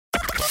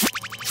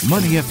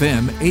Money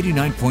FM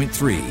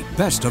 89.3,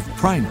 best of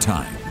prime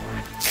time.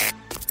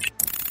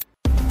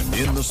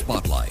 In the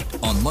spotlight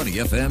on Money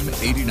FM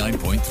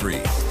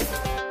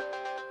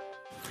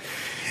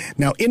 89.3.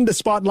 Now, in the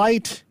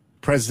spotlight,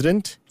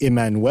 President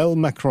Emmanuel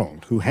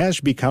Macron, who has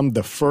become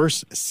the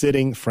first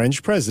sitting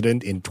French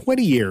president in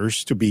 20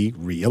 years to be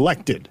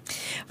re-elected.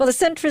 Well, the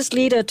centrist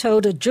leader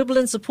told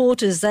jubilant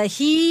supporters that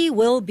he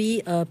will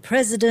be a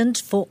president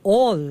for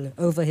all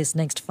over his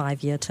next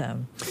 5-year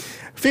term.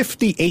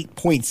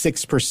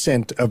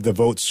 58.6% of the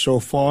votes so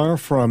far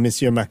from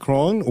Monsieur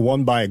Macron,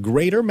 won by a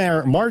greater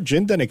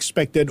margin than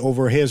expected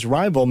over his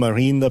rival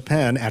Marine Le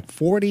Pen at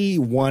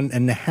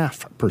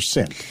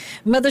 41.5%.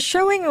 But the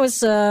showing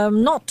was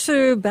not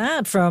too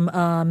bad from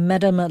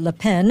Madame Le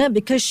Pen,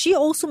 because she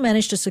also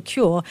managed to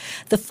secure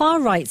the far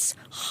right's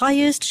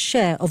highest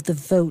share of the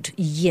vote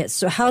yet.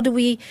 So how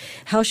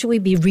should we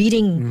be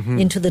reading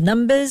into the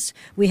numbers?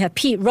 We have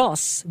Pete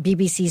Ross,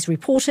 BBC's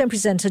reporter and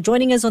presenter,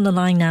 joining us on the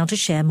line now to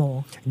share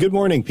more. Good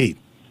morning, Pete.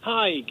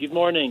 Hi, good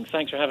morning.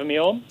 Thanks for having me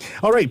on.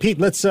 All right, Pete,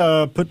 let's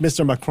put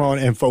Mr. Macron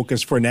in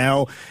focus for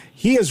now.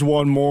 He has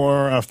won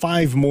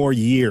 5 more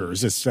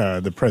years as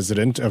the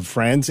president of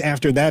France.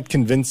 After that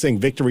convincing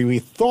victory, we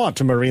thought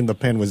Marine Le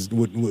Pen was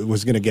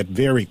going to get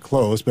very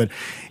close. But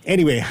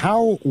anyway,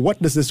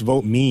 what does this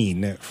vote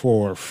mean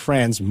for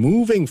France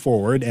moving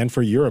forward and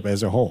for Europe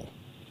as a whole?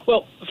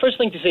 Well, the first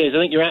thing to say is I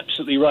think you're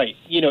absolutely right.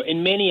 You know,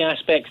 in many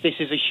aspects, this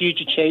is a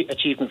huge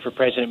achievement for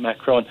President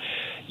Macron.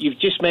 You've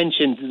just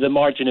mentioned the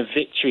margin of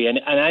victory, and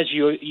as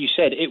you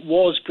said, it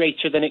was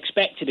greater than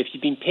expected. If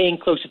you've been paying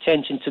close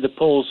attention to the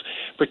polls,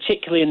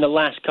 particularly in the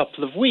last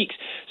couple of weeks,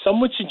 some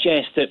would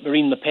suggest that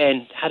Marine Le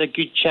Pen had a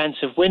good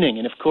chance of winning.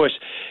 And of course,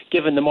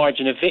 given the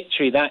margin of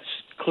victory, that's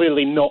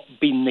clearly not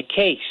been the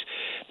case.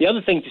 The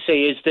other thing to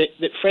say is that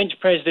French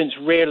presidents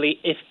rarely,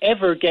 if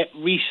ever, get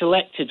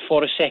reselected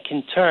for a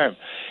second term.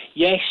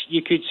 Yes,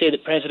 you could say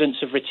that presidents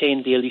have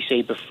retained the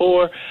Élysée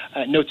before,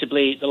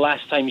 notably the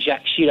last time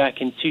Jacques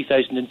Chirac in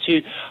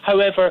 2002.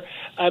 However,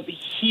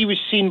 he was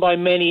seen by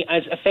many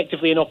as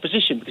effectively in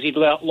opposition because he'd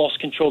lost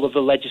control of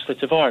the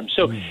legislative arm.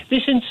 So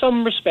this, in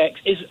some respects,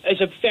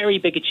 is a very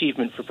big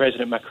achievement for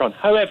President Macron.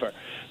 However,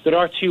 there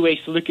are two ways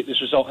to look at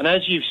this result. And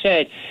as you've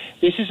said,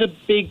 this is a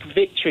big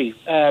victory,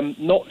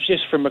 not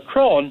just for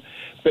Macron,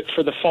 but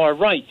for the far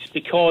right,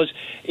 because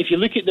if you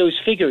look at those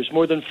figures,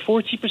 more than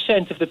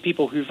 40% of the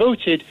people who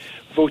voted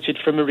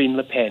for Marine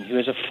Le Pen, who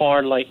is a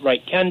far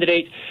right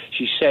candidate.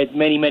 She's said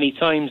many, many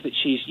times that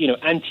she's,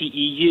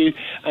 anti-EU,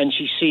 and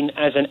she's seen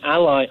as an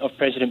ally of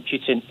President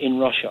Putin in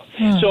Russia.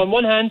 So on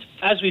one hand,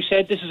 as we've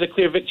said, this is a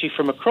clear victory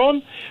for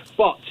Macron,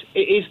 but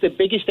it is the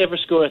biggest ever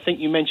score, I think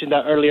you mentioned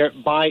that earlier,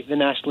 by the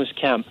nationalist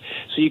camp.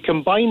 So you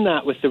combine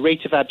that with the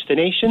rate of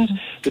abstentions,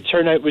 the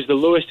turnout was the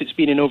lowest it's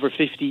been in over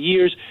 50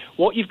 years.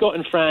 What you've got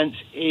in France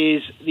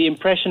is the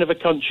impression of a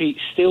country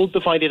still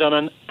divided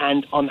and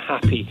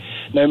unhappy.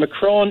 Now,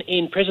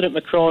 President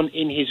Macron,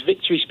 in his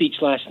victory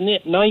speech last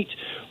night,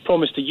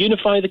 promised to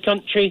unify the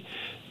country.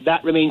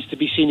 That remains to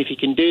be seen if he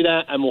can do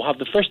that, and we'll have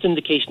the first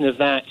indication of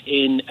that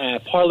in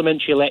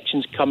parliamentary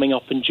elections coming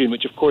up in June,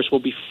 which, of course, will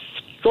be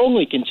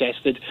strongly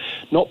contested,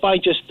 not by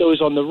just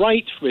those on the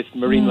right with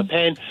Marine Le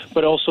Pen,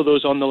 but also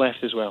those on the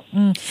left as well.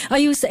 Are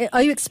you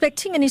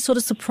expecting any sort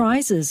of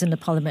surprises in the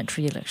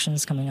parliamentary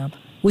elections coming up?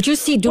 Would you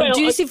see? Do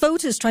you see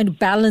voters trying to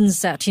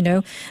balance that?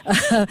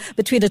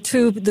 Between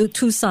the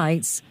two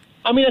sides?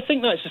 I mean, I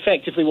think that's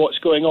effectively what's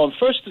going on.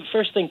 The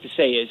first thing to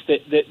say is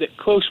that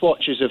close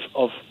watchers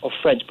of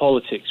French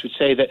politics would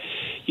say that,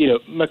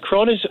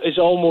 Macron is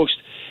almost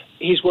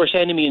his worst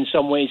enemy in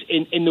some ways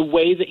in the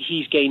way that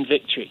he's gained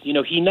victory.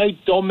 He now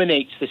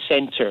dominates the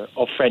centre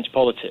of French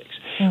politics,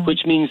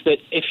 which means that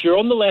if you're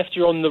on the left,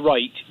 you're on the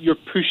right, you're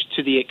pushed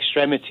to the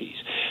extremities.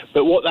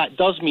 But what that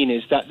does mean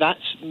is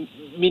that's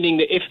meaning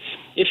that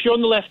if you're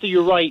on the left or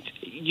you're right,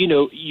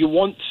 you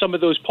want some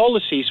of those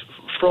policies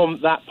from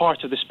that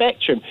part of the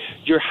spectrum,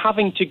 you're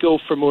having to go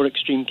for more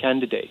extreme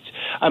candidates.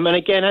 And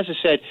again, as I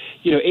said,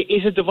 it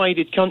is a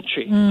divided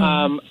country.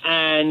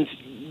 And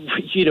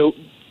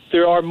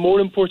there are more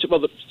important,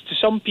 to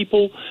some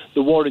people,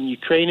 the war in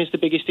Ukraine is the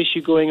biggest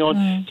issue going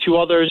on. To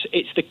others,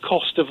 it's the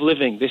cost of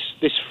living.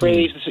 This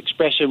phrase, this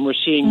expression, we're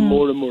seeing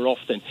more and more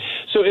often.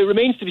 So it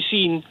remains to be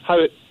seen how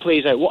it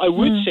plays out. What I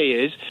would say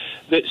is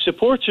that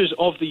supporters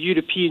of the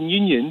European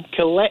Union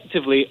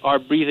collectively are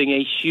breathing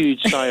a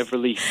huge sigh of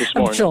relief this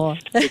morning. Sure.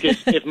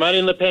 Because if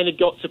Marine Le Pen had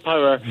got to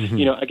power,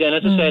 again,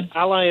 as I said,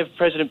 ally of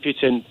President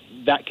Putin,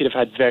 that could have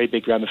had very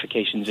big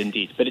ramifications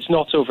indeed. But it's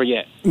not over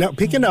yet. Now,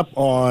 picking up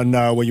on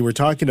what you were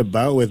talking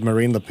about with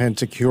Marine Le Pen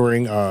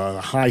securing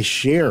a high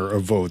share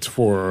of votes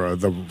for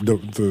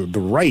the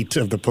right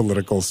of the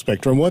political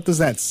spectrum, what does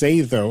that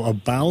say, though,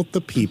 about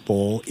the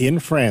people in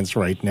France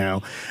right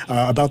now,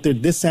 about their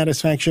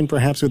dissatisfaction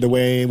perhaps with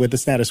the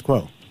status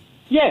quo?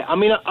 Yeah, I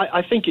mean,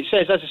 I think it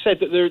says, as I said,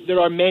 that there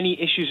are many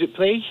issues at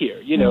play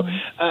here.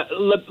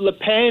 Le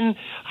Pen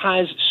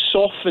has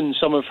soften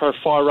some of her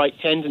far-right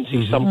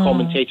tendencies, some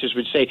commentators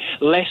would say.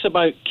 Less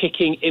about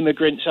kicking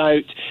immigrants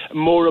out,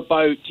 more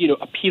about,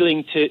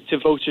 appealing to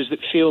voters that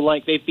feel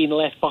like they've been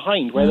left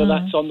behind, whether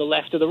that's on the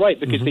left or the right,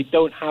 because they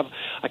don't have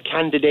a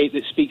candidate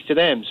that speaks to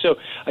them. So,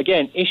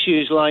 again,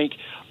 issues like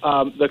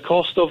the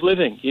cost of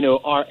living,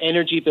 our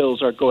energy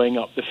bills are going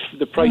up,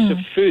 the price of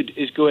food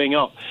is going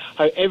up,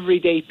 how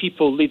everyday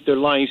people lead their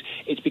lives,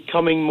 it's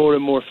becoming more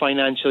and more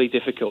financially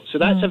difficult. So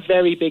that's a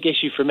very big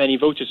issue for many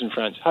voters in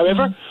France.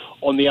 However,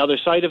 on the other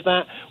side of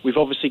that, we've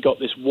obviously got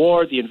this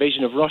war, the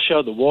invasion of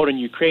Russia, the war in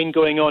Ukraine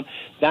going on.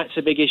 That's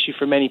a big issue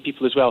for many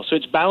people as well. So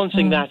it's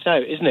balancing that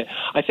out, isn't it?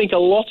 I think a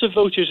lot of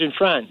voters in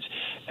France,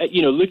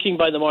 looking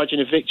by the margin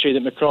of victory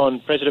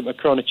that President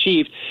Macron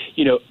achieved,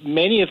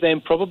 many of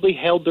them probably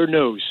held their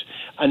nose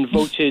and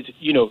voted,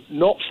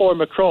 not for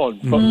Macron,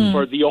 but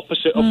for the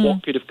opposite of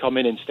what could have come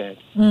in instead.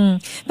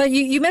 But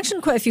you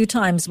mentioned quite a few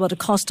times about the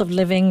cost of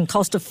living,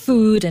 cost of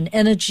food and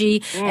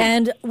energy.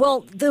 And,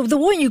 well, the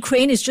war in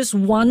Ukraine is just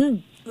one,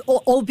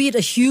 albeit a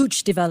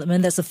huge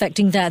development that's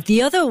affecting that.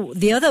 The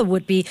other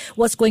would be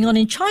what's going on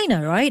in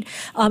China, right?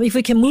 If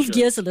we can move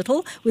gears a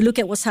little, we look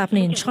at what's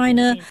happening in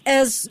China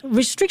as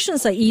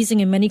restrictions are easing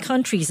in many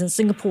countries, in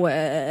Singapore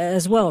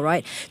as well,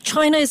 right?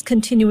 China is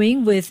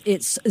continuing with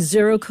its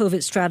zero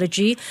COVID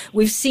strategy.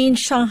 We've seen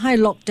Shanghai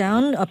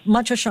lockdown,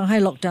 much of Shanghai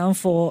lockdown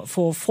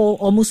for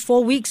almost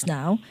 4 weeks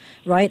now,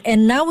 right?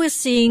 And now we're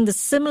seeing the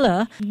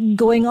similar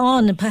going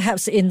on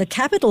perhaps in the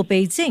capital,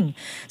 Beijing.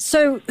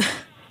 So,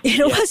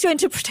 what's your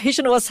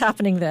interpretation of what's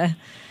happening there?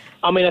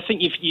 I mean, I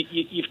think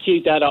you've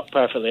queued that up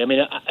perfectly. I mean,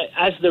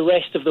 as the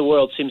rest of the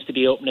world seems to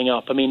be opening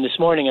up. I mean, this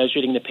morning I was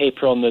reading the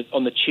paper on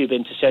the tube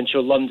into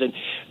central London.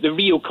 The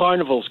Rio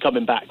Carnival's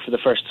coming back for the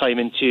first time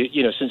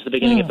since the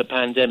beginning of the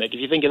pandemic. If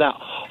you think of that,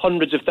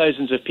 hundreds of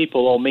thousands of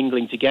people all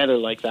mingling together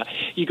like that.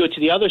 You go to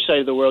the other side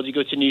of the world, you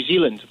go to New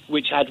Zealand,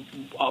 which had,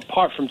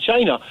 apart from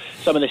China,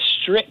 some of the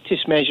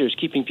strictest measures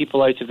keeping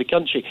people out of the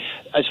country.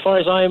 As far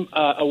as I'm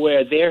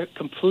aware, they're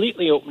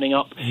completely opening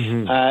up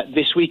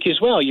this week as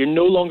well. You're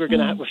no longer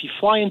going to have, if you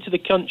fly into the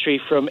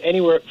country from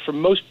anywhere, from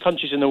most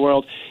countries in the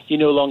world, you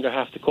no longer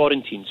have to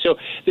quarantine. So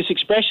this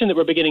expression that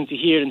we're beginning to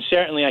hear, and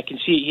certainly I can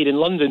see it here in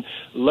London,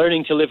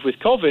 learning to live with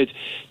COVID,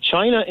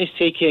 China is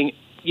taking,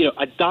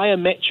 a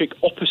diametric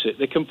opposite,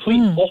 the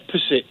complete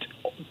opposite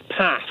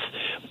path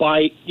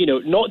by,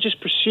 not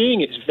just pursuing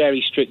its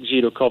very strict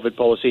zero COVID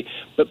policy,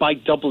 but by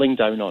doubling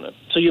down on it.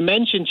 So you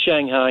mentioned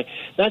Shanghai.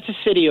 That's a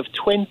city of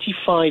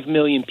 25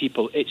 million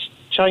people. It's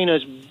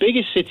China's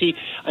biggest city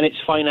and its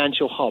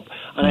financial hub.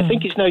 And I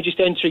think it's now just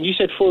entering, you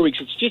said 4 weeks,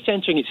 it's just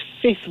entering its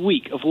 5th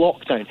week of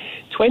lockdown.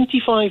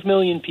 25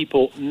 million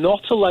people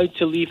not allowed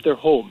to leave their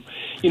home.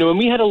 When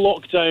we had a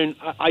lockdown,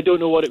 I don't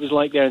know what it was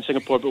like there in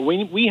Singapore, but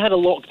when we had a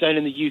lockdown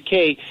in the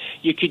UK,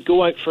 you could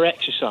go out for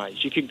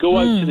exercise. You could go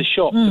out to the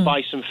shop to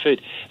buy some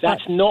food.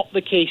 That's not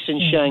the case in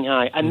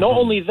Shanghai. And not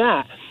only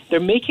that, they're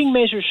making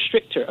measures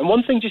stricter. And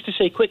one thing just to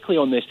say quickly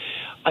on this,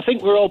 I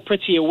think we're all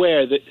pretty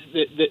aware that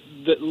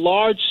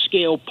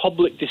large-scale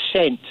public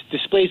dissent,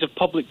 displays of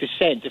public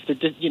dissent, if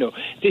they're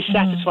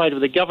dissatisfied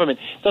with the government,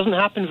 doesn't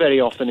happen very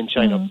often in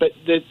China. But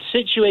the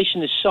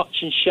situation is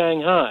such in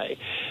Shanghai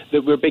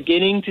that we're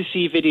beginning to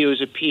see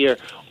videos appear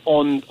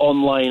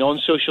online, on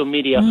social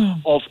media,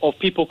 of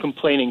people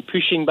complaining,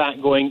 pushing back,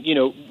 going,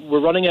 we're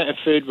running out of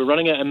food, we're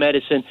running out of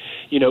medicine,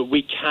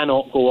 we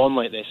cannot go on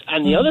like this.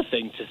 And the other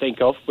thing to think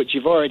of, which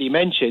you've already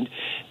mentioned,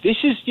 this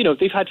is,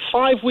 they've had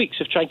 5 weeks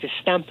of trying to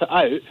stamp it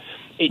out.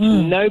 It's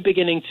now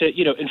beginning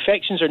to,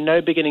 infections are now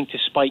beginning to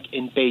spike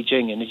in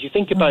Beijing. And as you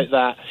think about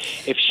that,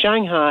 if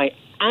Shanghai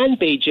and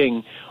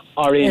Beijing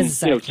are in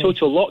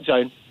total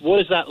lockdown, what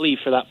does that leave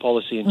for that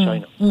policy in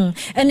China?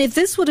 And if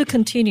this were to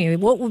continue,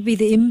 what would be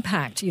the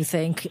impact, you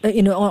think,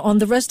 on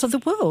the rest of the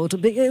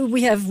world?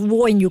 We have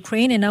war in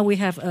Ukraine, and now we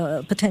have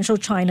potential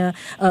China.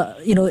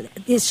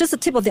 It's just the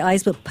tip of the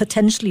iceberg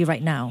potentially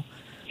right now.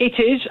 It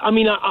is. I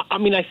mean,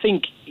 I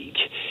think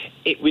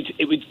it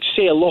would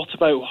say a lot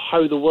about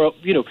how the world.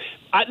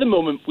 At the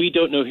moment, we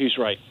don't know who's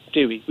right,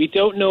 do we? We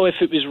don't know if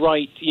it was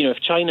right, if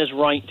China's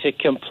right to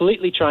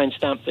completely try and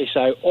stamp this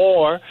out,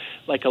 or,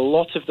 like a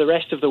lot of the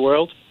rest of the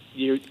world,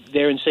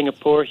 there in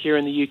Singapore, here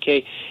in the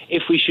UK,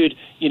 if we should,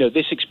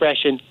 this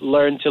expression,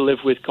 learn to live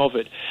with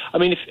COVID. I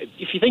mean,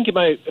 if you think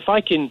about, if I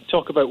can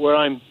talk about where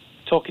I'm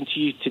talking to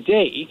you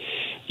today,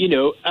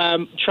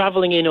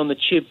 travelling in on the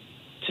tube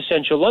to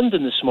central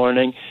London this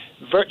morning,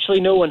 virtually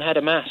no one had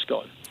a mask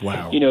on.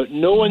 Wow.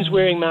 No one's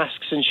wearing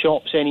masks in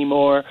shops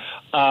anymore.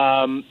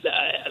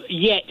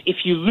 Yet, if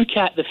you look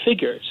at the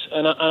figures,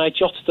 and I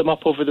jotted them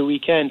up over the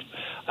weekend,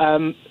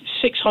 over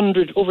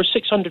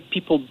 600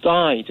 people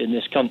died in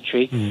this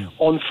country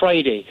on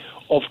Friday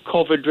of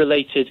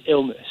COVID-related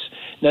illness.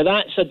 Now,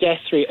 that's a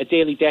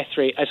daily death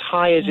rate as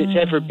high as it's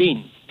ever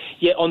been.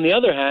 Yet, on the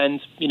other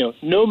hand,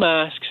 no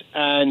masks,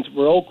 and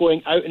we're all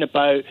going out and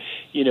about.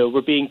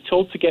 We're being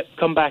told to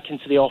come back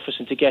into the office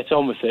and to get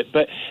on with it.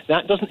 But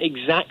that doesn't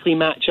exactly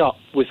match up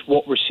with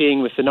what we're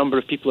seeing with the number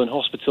of people in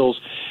hospitals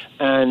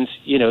and,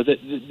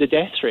 the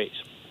death rates.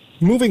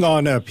 Moving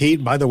on,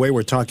 Pete. By the way,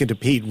 we're talking to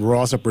Pete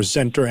Ross, a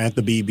presenter at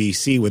the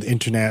BBC with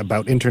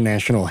about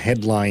international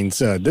headlines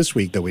this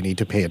week that we need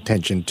to pay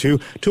attention to.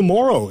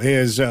 Tomorrow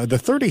is the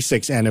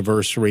 36th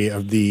anniversary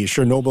of the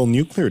Chernobyl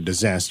nuclear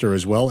disaster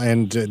as well,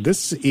 and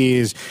this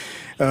is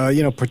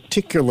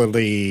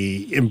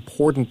particularly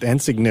important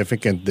and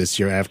significant this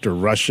year after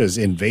Russia's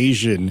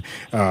invasion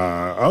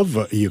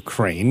of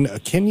Ukraine.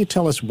 Can you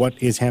tell us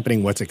what is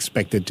happening, what's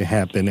expected to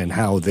happen, and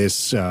how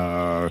this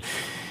will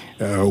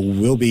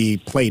be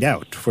played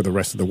out for the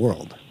rest of the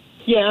world?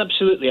 Yeah,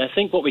 absolutely. I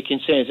think what we can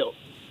say is that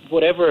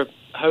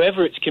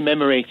however it's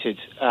commemorated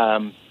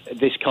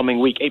this coming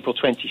week, April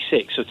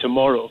 26th, so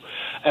tomorrow,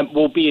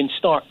 will be in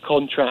stark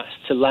contrast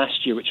to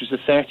last year, which was the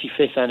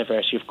 35th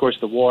anniversary. Of course,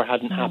 the war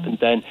hadn't happened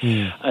then,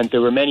 and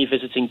there were many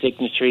visiting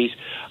dignitaries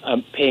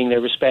paying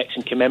their respects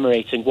and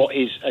commemorating what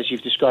is, as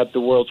you've described, the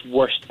world's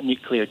worst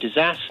nuclear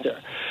disaster.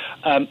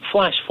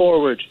 Flash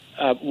forward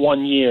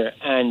 1 year,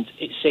 and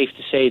it's safe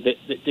to say that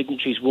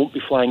dignitaries won't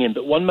be flying in.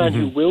 But one man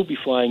who will be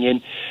flying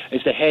in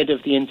is the head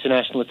of the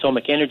International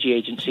Atomic Energy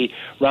Agency,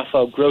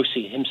 Rafael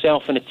Grossi.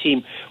 Himself and a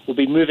team will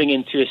be moving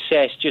in to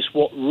assess just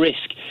what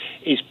risk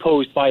is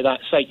posed by that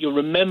site. You'll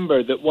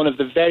remember that one of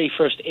the very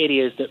first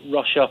areas that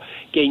Russia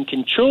gained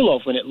control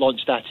of when it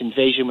launched that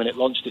invasion, when it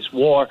launched its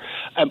war,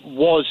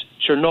 was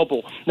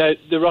Chernobyl. Now,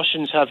 the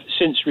Russians have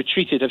since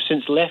retreated, have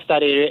since left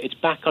that area. It's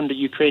back under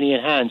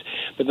Ukrainian hands.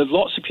 But there's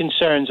lots of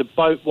concerns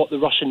about what the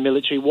Russian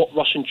military, what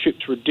Russian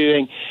troops were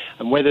doing,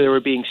 and whether they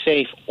were being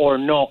safe or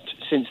not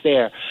since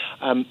there.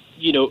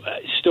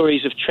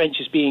 Stories of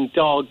trenches being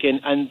dug,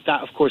 and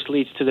that, of course,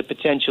 leads to the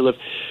potential of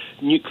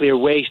nuclear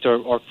waste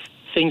or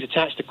things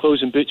attached to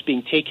clothes and boots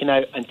being taken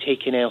out and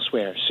taken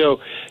elsewhere. So,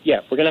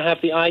 yeah, we're going to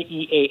have the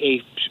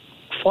IAEA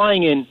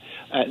flying in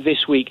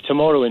this week,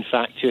 tomorrow, in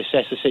fact, to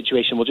assess the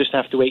situation. We'll just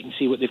have to wait and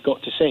see what they've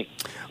got to say.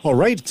 All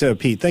right,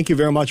 Pete, thank you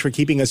very much for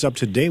keeping us up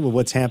to date with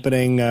what's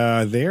happening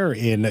there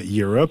in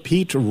Europe.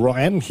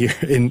 And here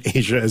in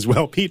Asia as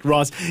well. Pete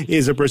Ross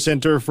is a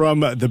presenter from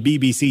the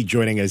BBC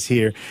joining us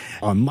here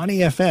on Money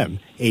FM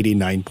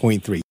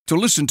 89.3. To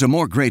listen to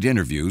more great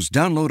interviews,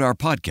 download our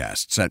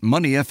podcasts at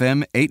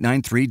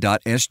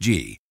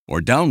moneyfm893.sg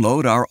or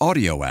download our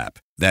audio app.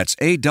 That's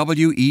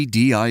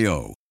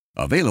AWEDIO.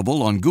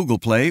 Available on Google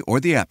Play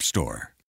or the App Store.